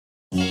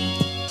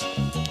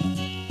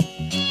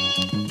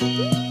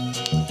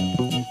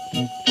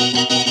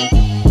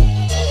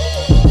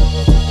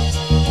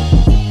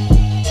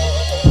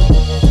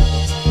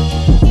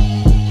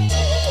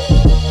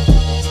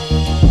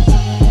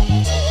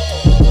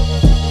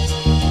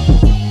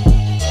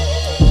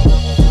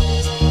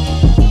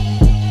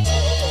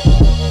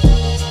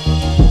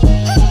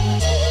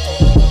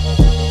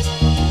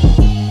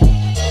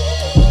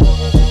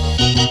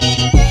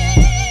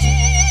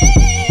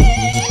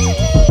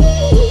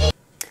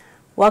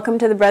Welcome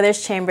to the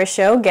Brothers Chamber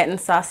Show, Gettin'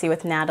 Saucy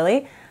with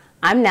Natalie.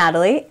 I'm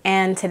Natalie,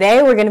 and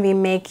today we're going to be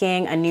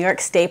making a New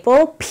York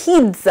staple,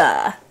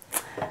 pizza.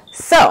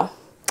 So,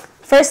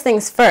 first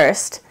things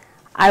first,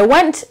 I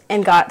went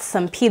and got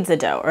some pizza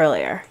dough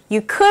earlier.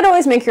 You could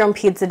always make your own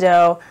pizza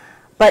dough,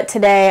 but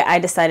today I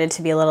decided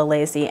to be a little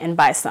lazy and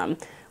buy some,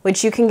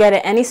 which you can get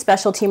at any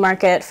specialty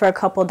market for a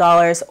couple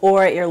dollars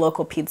or at your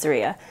local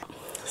pizzeria.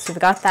 So we've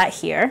got that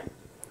here.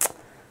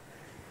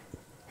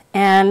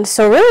 And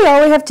so really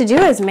all we have to do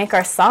is make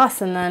our sauce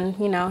and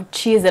then,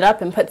 cheese it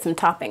up and put some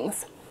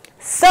toppings.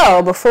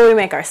 So before we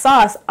make our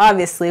sauce,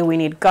 obviously we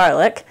need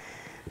garlic.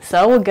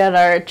 So we'll get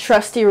our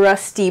trusty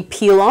rusty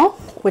pilon,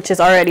 which is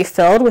already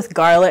filled with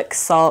garlic,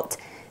 salt,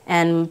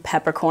 and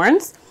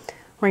peppercorns.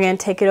 We're going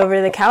to take it over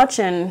to the couch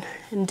and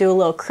do a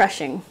little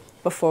crushing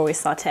before we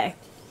saute.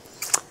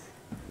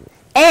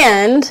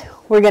 And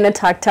we're going to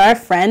talk to our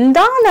friend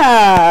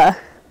Donna.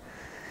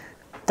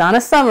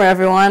 Donna Summer,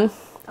 everyone.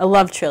 A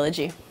love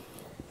trilogy.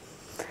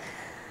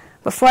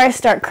 Before I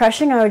start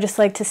crushing, I would just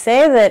like to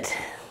say that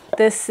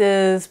this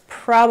is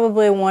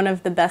probably one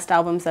of the best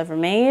albums ever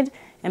made,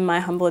 in my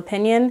humble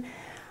opinion.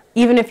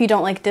 Even if you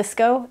don't like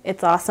disco,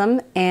 it's awesome,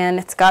 and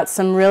it's got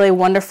some really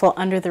wonderful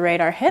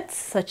under-the-radar hits,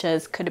 such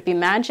as Could It Be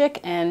Magic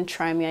and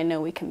Try Me, I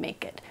Know We Can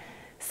Make It.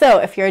 So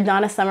if you're a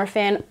Donna Summer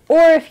fan,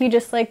 or if you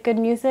just like good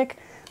music,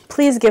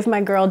 please give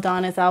my girl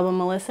Donna's album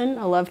a listen,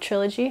 A Love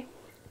Trilogy.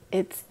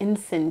 It's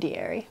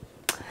incendiary.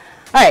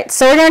 All right,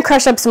 so we're going to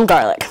crush up some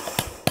garlic.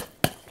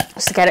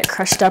 Just get it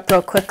crushed up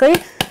real quickly.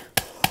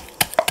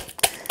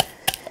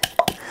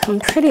 I'm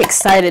pretty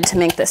excited to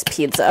make this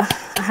pizza.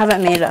 I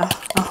haven't made a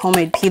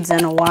homemade pizza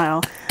in a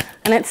while.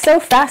 And it's so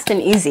fast and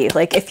easy.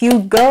 Like if you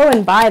go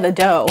and buy the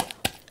dough,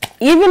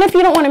 even if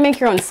you don't want to make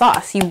your own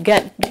sauce, you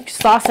get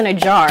sauce in a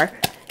jar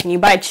and you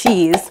buy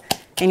cheese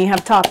and you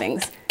have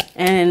toppings.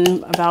 And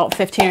in about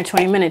 15 or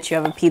 20 minutes you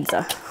have a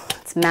pizza.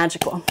 It's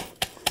magical.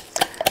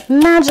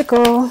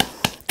 Magical.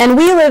 And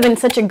we live in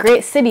such a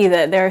great city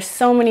that there are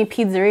so many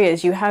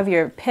pizzerias. You have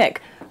your pick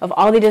of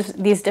all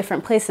these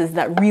different places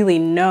that really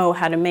know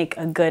how to make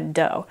a good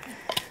dough.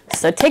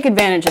 So take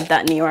advantage of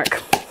that, New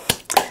York.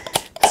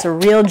 It's a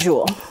real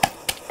jewel.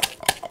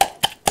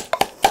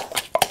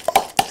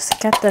 Just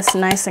get this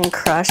nice and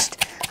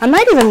crushed. I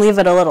might even leave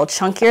it a little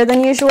chunkier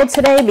than usual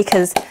today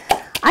because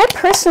I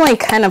personally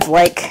kind of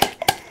like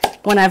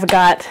when I've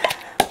got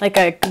like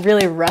a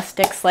really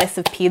rustic slice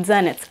of pizza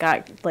and it's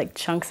got like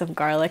chunks of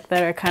garlic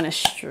that are kind of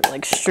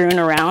strewn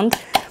around.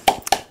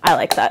 I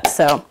like that,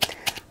 so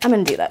I'm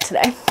gonna do that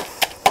today.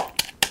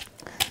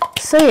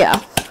 So yeah,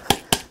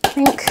 I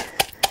think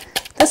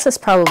this is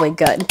probably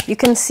good. You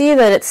can see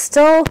that it's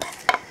still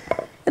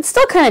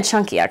kind of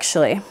chunky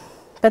actually,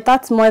 but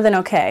that's more than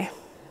okay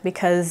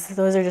because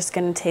those are just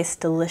gonna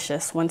taste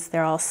delicious once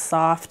they're all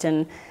soft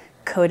and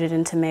coated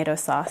in tomato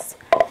sauce.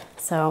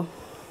 So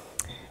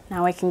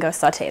now we can go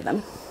saute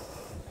them.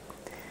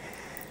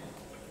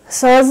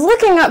 So I was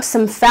looking up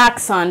some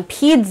facts on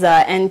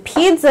pizza, and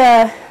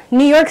pizza,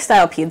 New York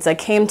style pizza,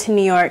 came to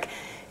New York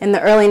in the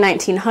early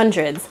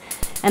 1900s.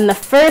 And the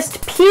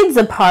first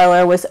pizza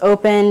parlor was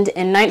opened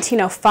in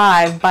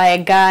 1905 by a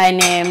guy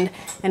named,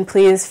 and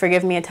please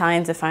forgive me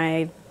Italians if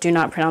I do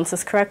not pronounce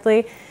this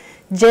correctly,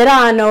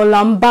 Gerano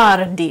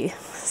Lombardi.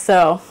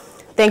 So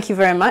thank you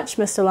very much,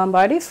 Mr.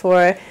 Lombardi,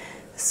 for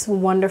this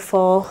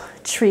wonderful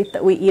treat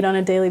that we eat on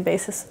a daily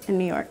basis in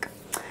New York.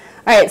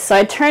 All right, so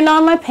I turned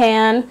on my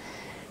pan.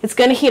 It's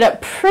going to heat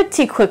up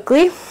pretty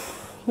quickly.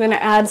 I'm going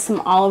to add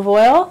some olive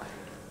oil.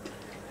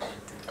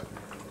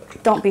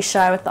 Don't be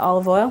shy with the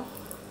olive oil.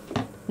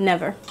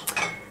 Never.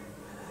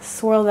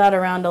 Swirl that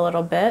around a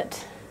little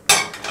bit.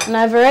 And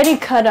I've already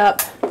cut up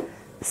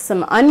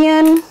some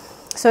onion,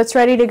 so it's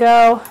ready to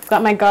go. I've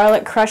got my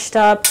garlic crushed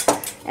up,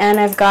 and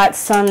I've got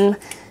some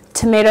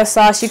tomato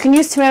sauce. You can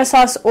use tomato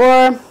sauce,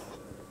 or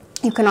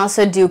you can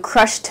also do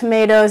crushed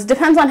tomatoes.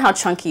 Depends on how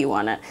chunky you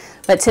want it.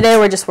 But today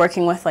we're just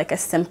working with like a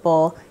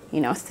simple,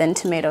 thin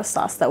tomato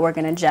sauce that we're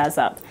going to jazz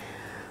up.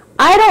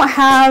 I don't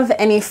have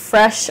any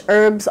fresh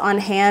herbs on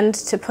hand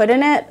to put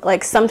in it.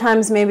 Like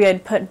sometimes maybe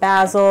I'd put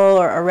basil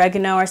or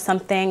oregano or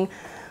something,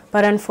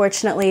 but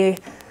unfortunately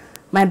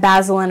my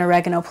basil and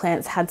oregano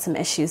plants had some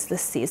issues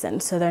this season,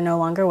 so they're no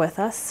longer with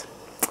us.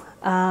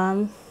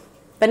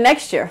 But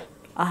next year,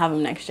 I'll have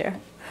them next year.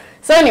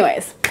 So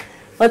anyways,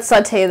 let's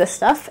saute this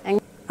stuff.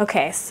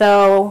 Okay,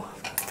 so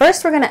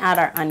first we're going to add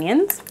our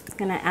onions. I'm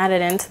going to add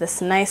it into this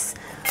nice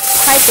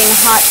piping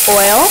hot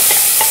oil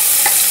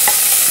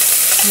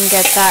and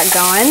get that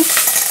going.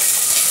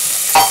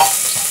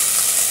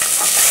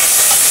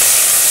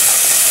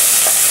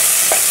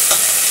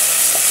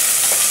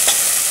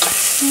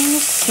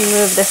 Just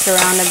move this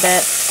around a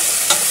bit.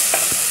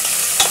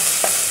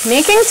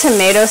 Making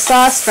tomato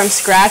sauce from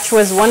scratch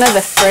was one of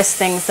the first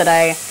things that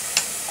I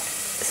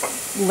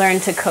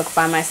learned to cook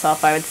by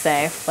myself, I would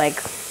say, like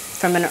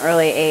from an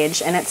early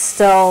age, and it's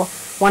still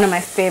one of my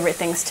favorite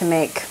things to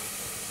make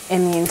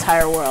in the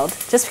entire world,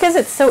 just because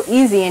it's so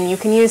easy and you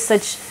can use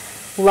such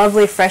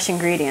lovely fresh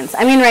ingredients.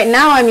 I mean, right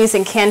now I'm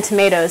using canned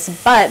tomatoes,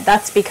 but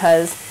that's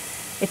because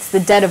it's the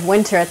dead of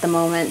winter at the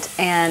moment,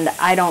 and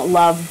I don't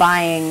love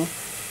buying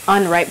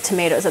unripe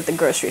tomatoes at the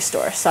grocery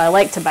store. So I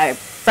like to buy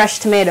fresh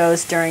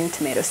tomatoes during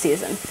tomato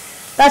season.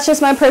 That's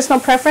just my personal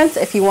preference.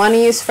 If you want to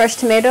use fresh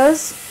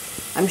tomatoes,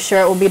 I'm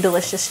sure it will be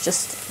delicious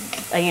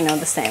just, you know,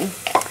 the same.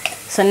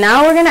 So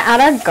now we're going to add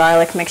our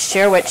garlic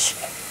mixture, which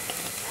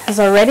has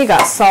already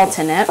got salt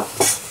in it.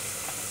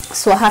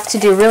 So we'll have to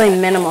do really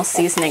minimal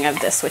seasoning of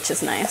this, which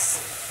is nice.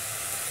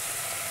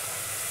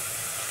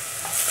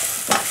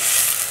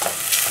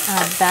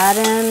 Add that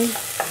in.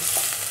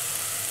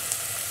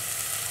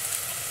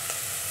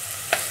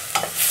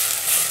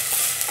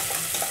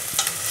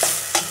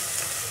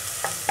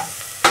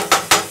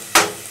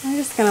 I'm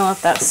just going to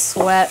let that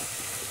sweat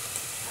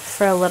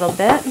for a little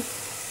bit.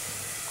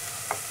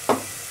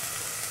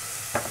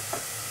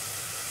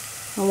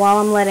 And while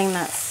I'm letting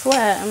that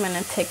sweat, I'm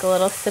going to take a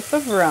little sip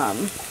of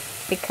rum,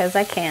 because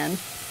I can.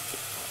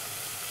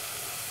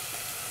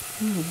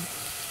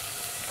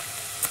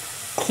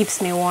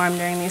 Keeps me warm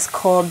during these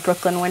cold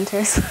Brooklyn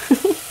winters.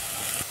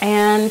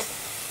 And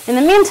in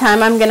the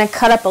meantime, I'm going to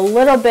cut up a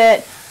little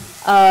bit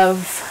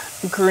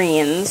of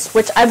greens,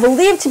 which I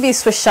believe to be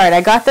Swiss chard.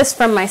 I got this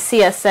from my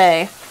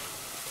CSA,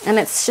 and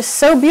it's just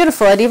so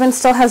beautiful. It even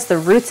still has the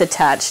roots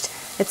attached.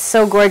 It's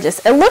so gorgeous.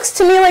 It looks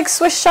to me like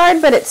Swiss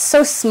chard, but it's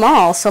so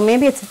small, so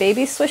maybe it's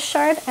baby Swiss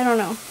chard. I don't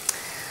know.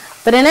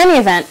 But in any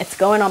event, it's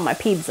going on my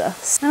pizza.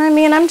 And I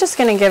mean, I'm just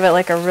going to give it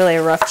like a really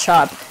rough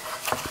chop.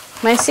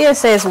 My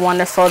CSA is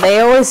wonderful. They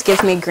always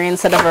give me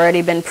greens that have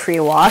already been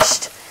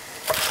pre-washed.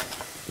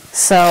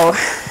 So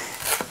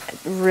it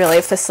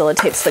really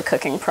facilitates the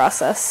cooking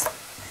process.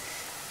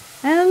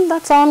 And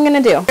that's all I'm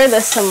going to do. Stir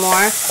this some more.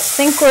 I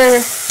think we're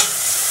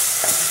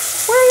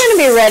going to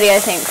be ready, I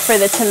think, for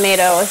the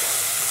tomato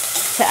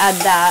to add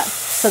that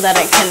so that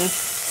it can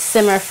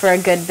simmer for a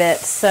good bit.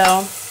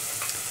 So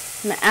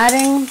I'm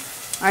adding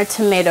our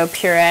tomato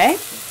puree.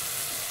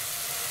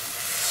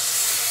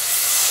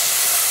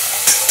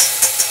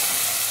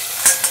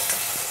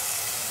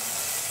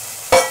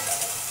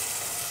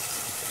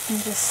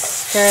 And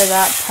just stir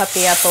that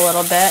puppy up a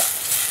little bit.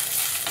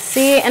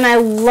 See, and I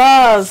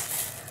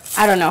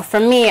don't know, for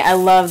me, I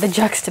love the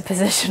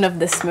juxtaposition of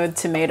the smooth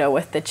tomato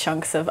with the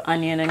chunks of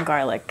onion and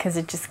garlic, because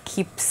it just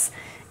keeps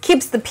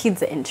the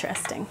pizza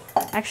interesting.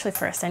 Actually,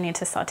 first I need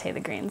to saute the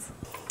greens.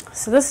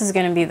 So this is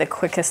going to be the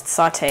quickest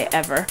saute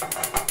ever,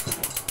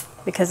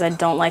 because I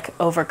don't like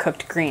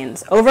overcooked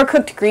greens.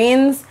 Overcooked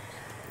greens,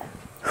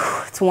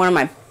 it's one of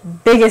my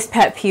biggest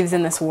pet peeves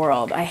in this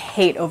world. I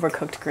hate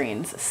overcooked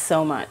greens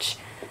so much.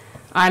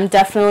 I'm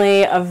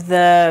definitely of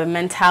the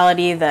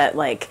mentality that,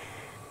 like,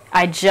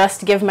 I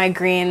just give my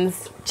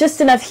greens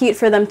just enough heat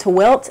for them to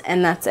wilt,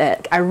 and that's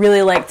it. I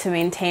really like to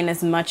maintain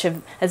as many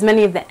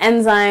of the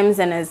enzymes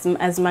and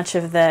as much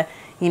of the,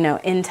 you know,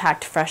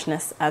 intact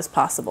freshness as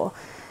possible.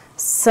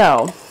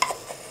 So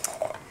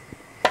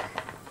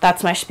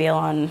that's my spiel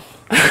on.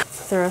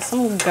 Throw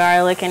some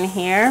garlic in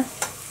here.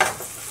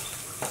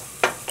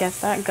 Get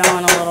that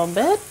going a little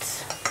bit.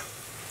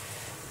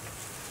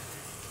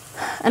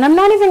 And I'm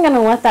not even going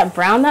to let that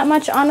brown that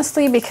much,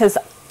 honestly, because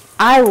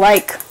I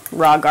like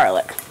raw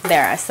garlic.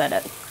 There, I said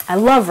it. I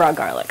love raw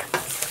garlic.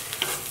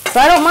 So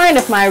I don't mind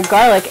if my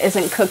garlic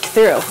isn't cooked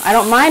through. I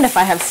don't mind if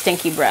I have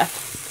stinky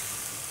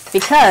breath,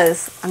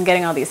 because I'm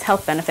getting all these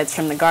health benefits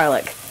from the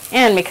garlic,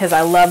 and because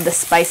I love the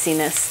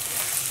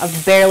spiciness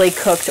of barely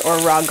cooked or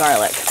raw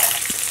garlic.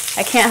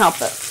 I can't help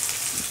it.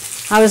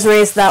 I was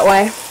raised that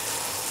way.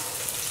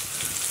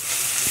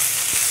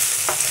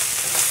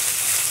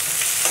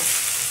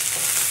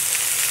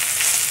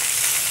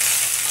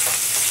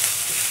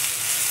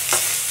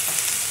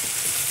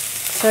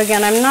 So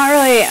again, I'm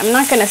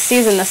not going to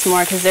season this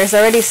more because there's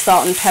already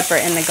salt and pepper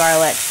in the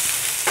garlic.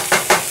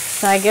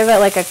 So I give it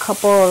like a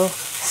couple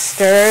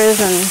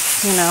stirs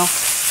and, you know,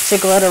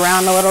 jiggle it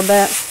around a little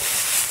bit.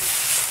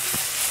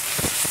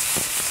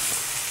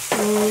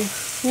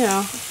 You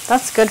know,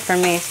 that's good for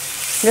me.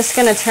 I'm just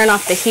going to turn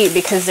off the heat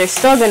because there's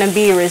still going to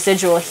be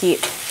residual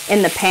heat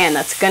in the pan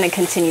that's going to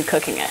continue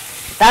cooking it.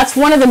 That's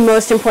one of the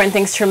most important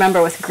things to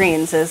remember with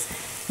greens, is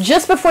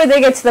just before they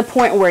get to the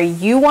point where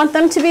you want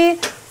them to be,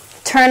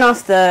 turn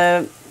off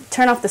the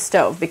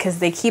stove, because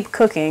they keep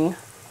cooking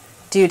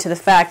due to the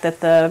fact that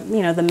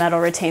the metal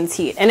retains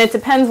heat. And it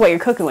depends what you're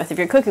cooking with. If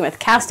you're cooking with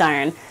cast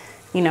iron,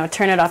 you know,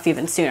 turn it off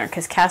even sooner,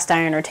 because cast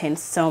iron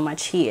retains so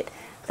much heat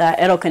that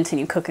it'll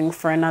continue cooking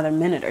for another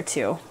minute or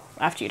two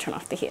after you turn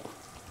off the heat.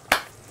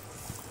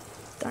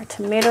 Our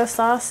tomato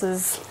sauce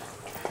is,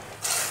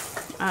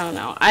 I don't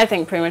know, I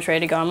think pretty much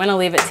ready to go. I'm going to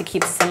leave it to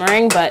keep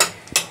simmering, but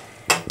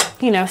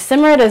you know,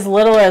 simmer it as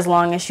little or as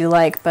long as you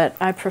like, but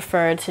I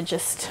prefer to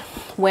just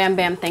wham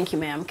bam thank you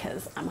ma'am,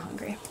 because I'm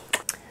hungry.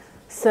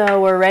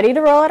 So we're ready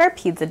to roll out our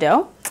pizza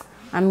dough.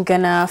 I'm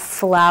gonna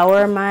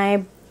flour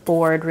my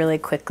board really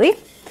quickly,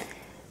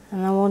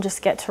 and then we'll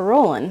just get to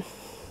rolling.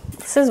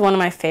 This is one of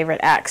my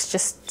favorite acts,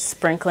 just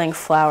sprinkling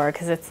flour,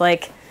 because it's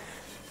like,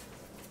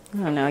 I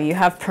don't know, you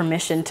have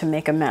permission to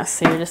make a mess,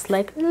 so you're just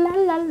like, la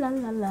la la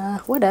la la,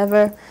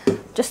 whatever.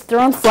 Just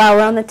throwing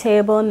flour on the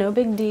table, no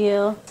big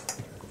deal.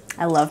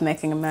 I love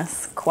making a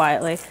mess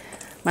quietly.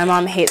 My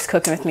mom hates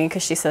cooking with me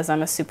because she says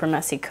I'm a super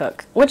messy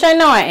cook, which I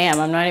know I am.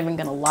 I'm not even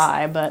gonna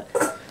lie, but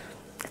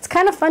it's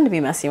kind of fun to be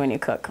messy when you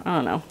cook. I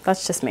don't know,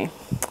 that's just me.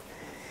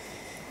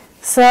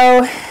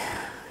 So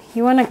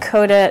you want to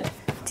coat it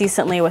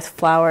decently with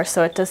flour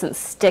so it doesn't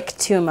stick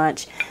too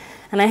much.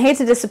 And I hate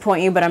to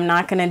disappoint you, but I'm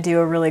not going to do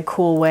a really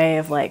cool way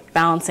of like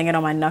balancing it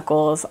on my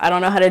knuckles. I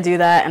don't know how to do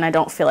that, and I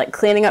don't feel like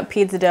cleaning up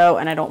pizza dough,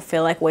 and I don't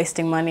feel like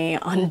wasting money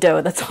on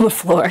dough that's on the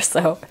floor.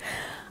 So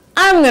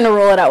I'm going to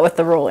roll it out with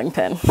the rolling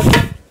pin.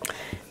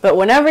 But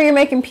whenever you're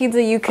making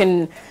pizza, you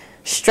can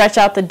stretch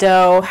out the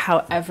dough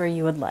however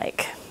you would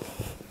like.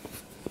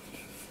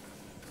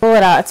 Roll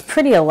it out. It's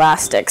pretty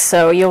elastic,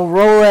 so you'll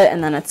roll it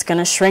and then it's going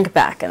to shrink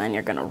back, and then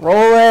you're going to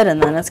roll it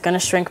and then it's going to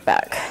shrink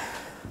back.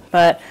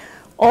 But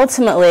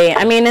ultimately,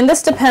 I mean, and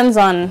this depends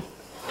on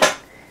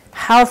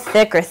how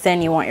thick or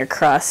thin you want your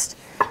crust.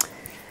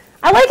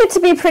 I like it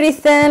to be pretty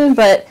thin,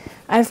 but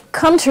I've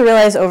come to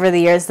realize over the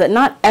years that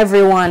not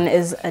everyone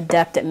is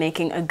adept at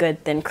making a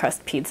good thin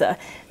crust pizza.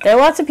 There are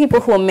lots of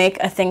people who will make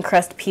a thin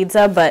crust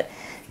pizza, but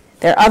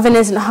their oven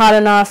isn't hot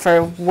enough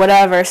or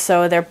whatever,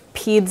 so their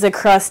pizza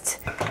crust,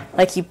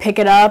 like you pick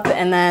it up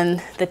and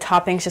then the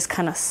toppings just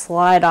kind of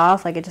slide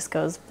off, like it just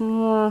goes,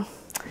 I'm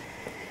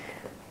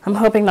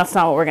hoping that's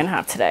not what we're going to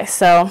have today.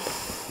 So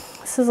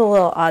this is a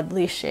little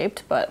oddly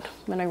shaped, but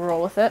I'm going to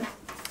roll with it.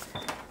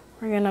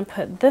 We're going to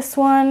put this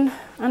one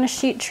on a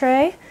sheet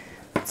tray.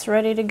 It's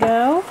ready to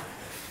go.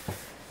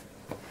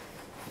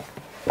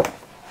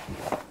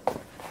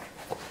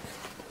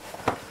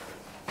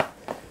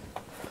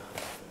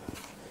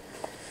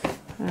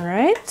 All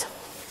right.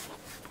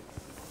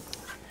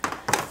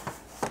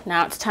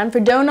 Now it's time for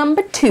dough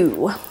number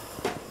 2.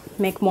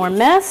 Make more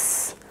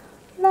mess.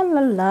 La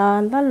la la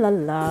la la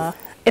la.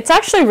 It's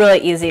actually really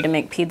easy to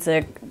make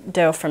pizza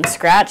dough from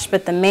scratch,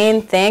 but the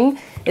main thing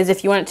is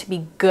if you want it to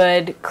be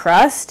good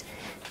crust,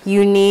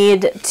 you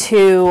need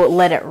to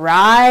let it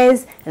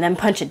rise and then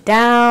punch it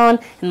down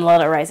and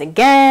let it rise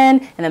again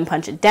and then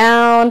punch it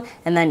down,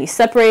 and then you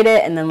separate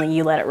it and then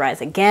you let it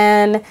rise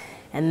again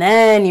and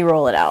then you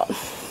roll it out.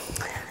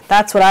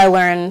 That's what I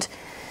learned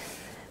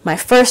my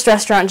first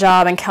restaurant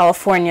job in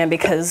California,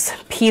 because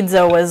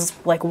pizza was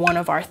like one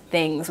of our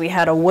things. We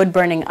had a wood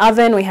burning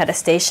oven. We had a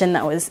station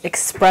that was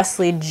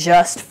expressly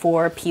just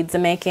for pizza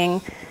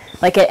making.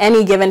 Like at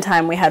any given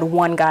time, we had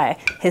one guy.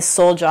 His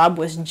sole job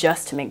was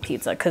just to make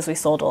pizza because we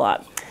sold a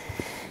lot.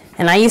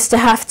 And I used to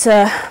have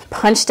to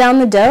punch down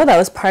the dough. That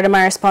was part of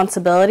my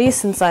responsibility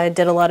since I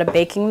did a lot of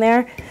baking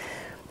there.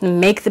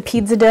 And make the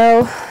pizza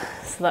dough.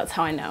 So that's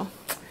how I know.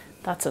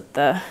 That's what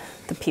the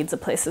pizza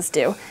places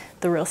do.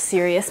 The real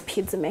serious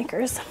pizza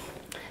makers.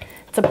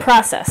 It's a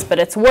process, but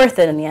it's worth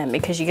it in the end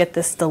because you get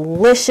this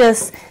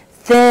delicious,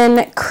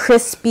 thin,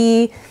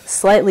 crispy,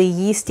 slightly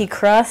yeasty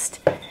crust,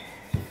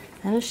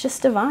 and it's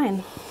just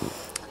divine.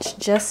 It's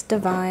just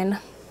divine.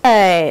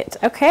 All right,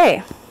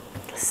 okay.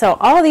 So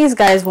all these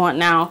guys want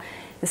now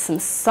is some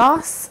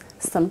sauce,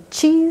 some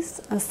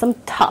cheese, and some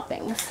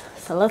toppings.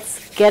 So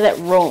let's get it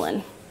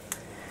rolling.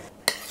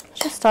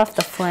 Just off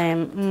the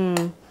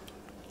flame.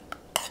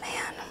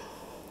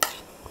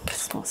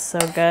 Smells so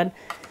good.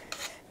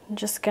 I'm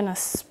just gonna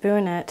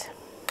spoon it.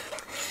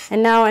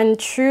 And now in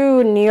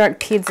true New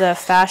York pizza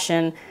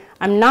fashion,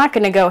 I'm not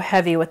gonna go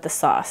heavy with the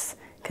sauce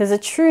because a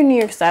true New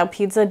York style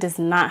pizza does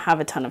not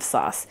have a ton of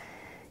sauce.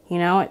 You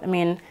know, I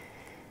mean,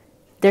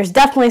 there's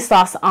definitely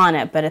sauce on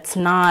it, but it's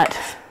not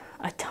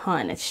a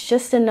ton. It's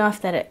just enough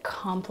that it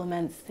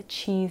complements the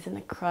cheese and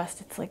the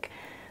crust. It's like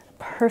a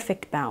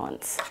perfect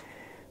balance.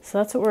 So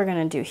that's what we're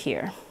gonna do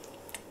here.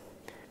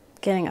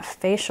 Getting a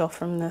facial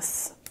from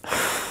this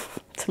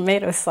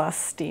tomato sauce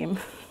steam.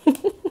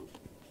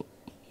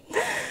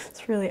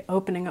 It's really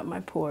opening up my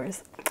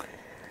pores.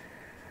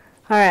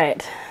 All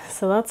right,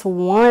 so that's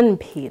one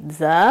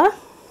pizza.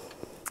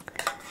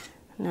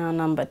 Now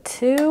number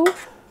 2.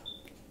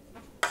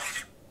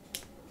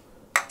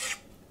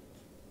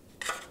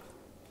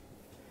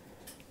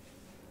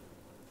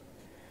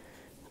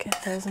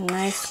 Get those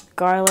nice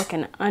garlic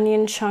and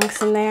onion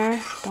chunks in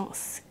there. Don't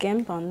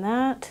skimp on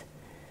that.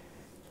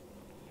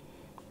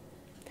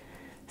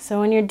 So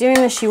when you're doing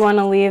this, you want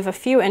to leave a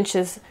few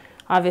inches,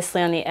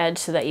 obviously, on the edge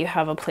so that you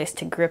have a place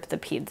to grip the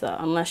pizza,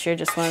 unless you're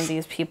just one of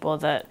these people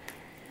that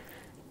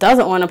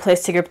doesn't want a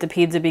place to grip the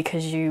pizza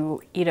because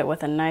you eat it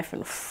with a knife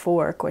and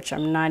fork, which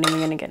I'm not even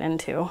going to get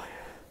into.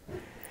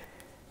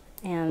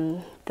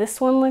 And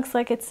this one looks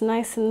like it's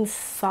nice and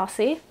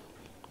saucy.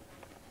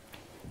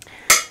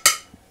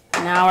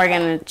 Now we're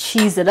going to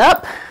cheese it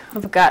up.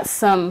 I've got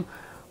some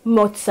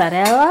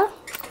mozzarella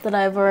that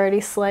I've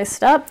already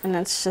sliced up, and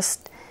it's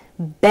just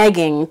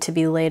begging to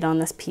be laid on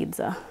this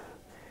pizza.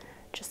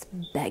 Just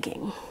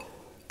begging.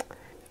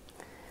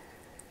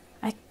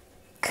 I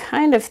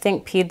kind of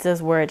think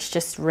pizzas where it's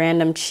just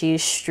random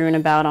cheese strewn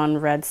about on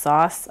red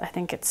sauce, I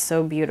think it's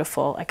so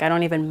beautiful. Like, I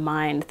don't even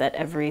mind that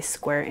every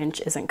square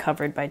inch isn't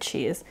covered by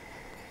cheese.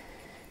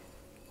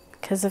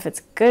 Because if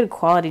it's good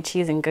quality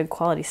cheese and good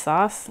quality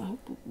sauce,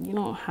 you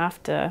don't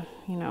have to,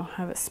 you know,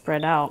 have it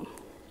spread out.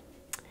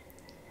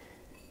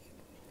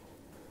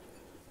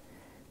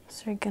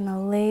 So we're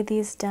gonna lay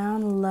these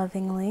down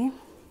lovingly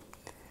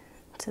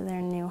to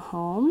their new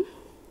home.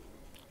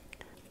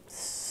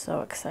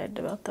 So excited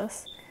about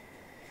this.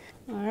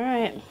 All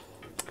right,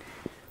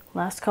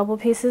 last couple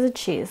pieces of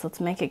cheese. Let's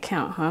make it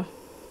count, huh?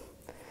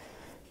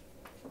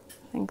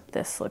 I think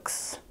this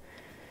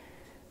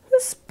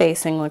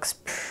spacing looks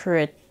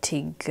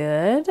pretty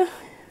good.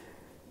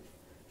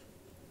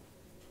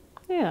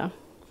 Yeah,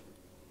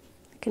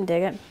 I can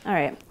dig it. All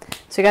right,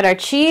 so we got our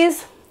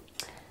cheese.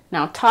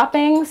 Now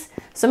toppings.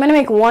 So I'm gonna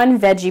make one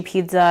veggie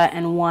pizza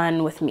and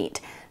one with meat.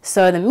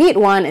 So the meat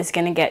one is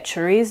gonna get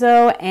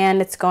chorizo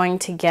and it's going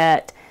to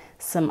get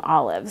some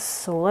olives.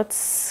 So let's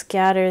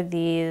scatter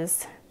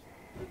these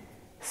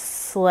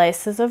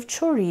slices of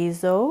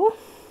chorizo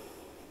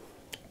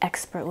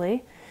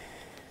expertly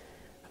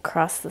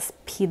across this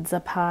pizza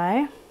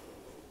pie.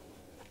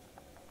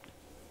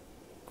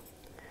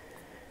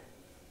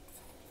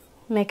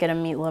 Make it a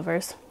meat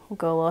lovers. We'll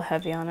go a little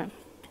heavy on it.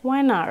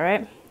 Why not,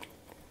 right?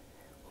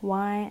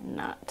 Why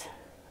not?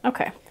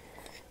 Okay,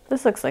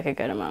 this looks like a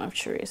good amount of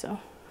chorizo.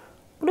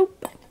 Bloop.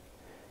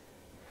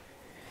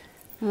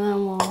 And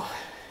then we'll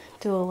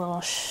do a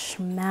little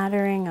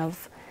smattering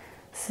of,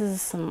 this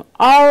is some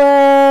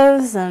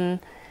olives and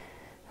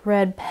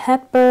red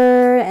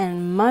pepper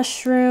and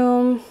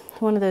mushroom.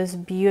 One of those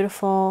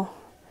beautiful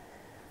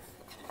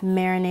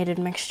marinated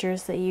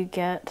mixtures that you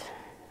get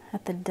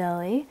at the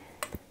deli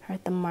or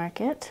at the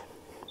market.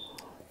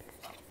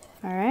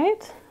 All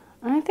right,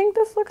 I think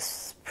this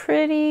looks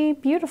pretty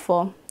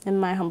beautiful in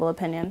my humble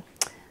opinion.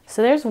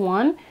 So there's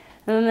one, and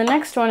then the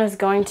next one is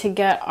going to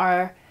get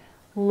our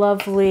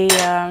lovely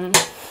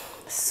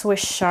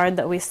Swiss chard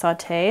that we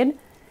sauteed.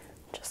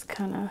 Just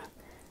kind of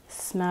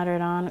smatter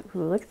it on.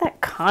 Ooh, look at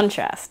that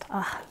contrast.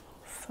 Ah,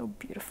 so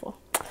beautiful.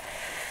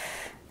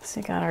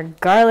 So we got our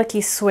garlicky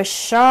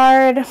Swiss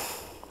chard.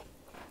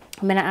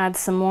 I'm gonna add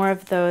some more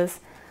of those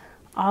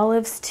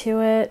olives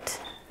to it.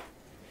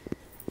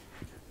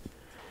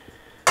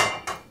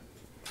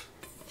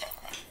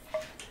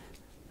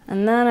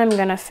 And then I'm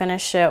gonna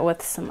finish it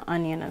with some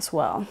onion as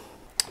well.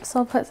 So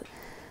I'll put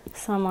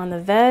some on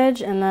the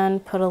veg and then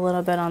put a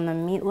little bit on the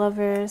meat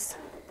lovers.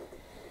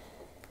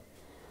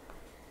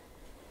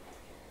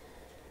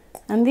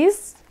 And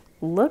these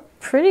look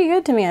pretty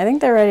good to me. I think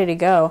they're ready to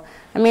go.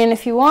 I mean,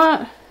 if you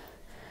want,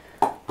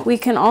 we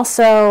can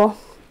also,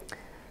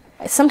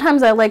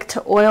 sometimes I like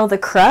to oil the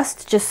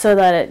crust just so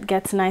that it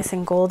gets nice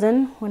and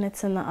golden when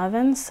it's in the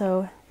oven.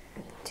 So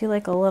do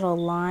like a little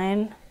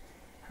line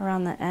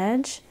around the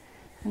edge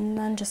and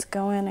then just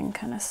go in and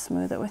kind of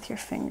smooth it with your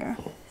finger.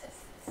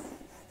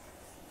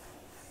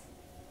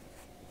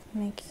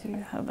 Make you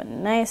have a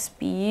nice,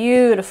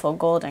 beautiful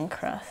golden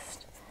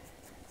crust.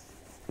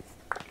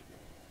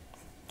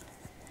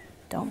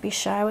 Don't be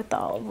shy with the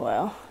olive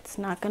oil. It's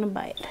not gonna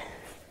bite.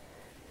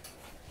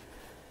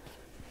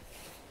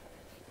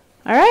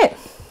 All right,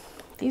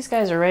 these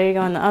guys are ready to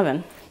go in the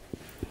oven.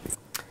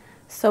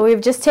 So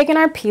we've just taken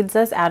our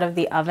pizzas out of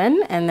the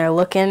oven and they're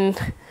looking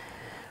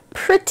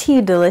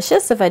pretty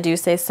delicious, if I do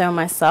say so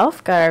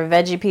myself. Got our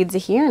veggie pizza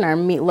here and our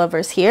meat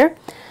lovers here.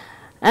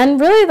 And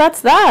really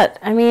that's that.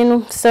 I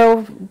mean,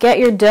 so get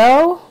your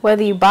dough,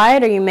 whether you buy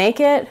it or you make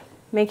it,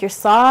 make your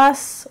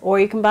sauce or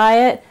you can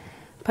buy it,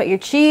 put your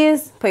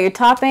cheese, put your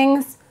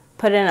toppings,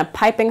 put it in a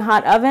piping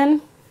hot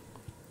oven,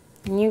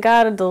 and you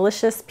got a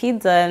delicious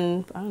pizza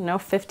in, I don't know,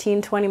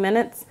 15, 20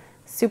 minutes.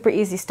 Super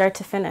easy start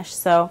to finish.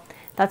 So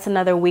that's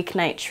another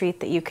weeknight treat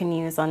that you can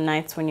use on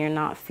nights when you're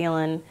not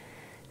feeling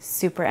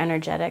super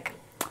energetic.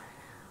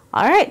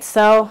 All right,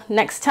 so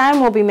next time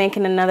we'll be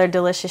making another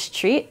delicious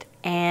treat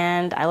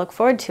and I look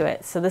forward to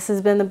it. So this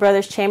has been the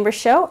Brothers Chamber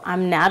Show.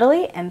 I'm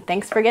Natalie and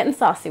thanks for getting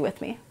saucy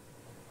with me.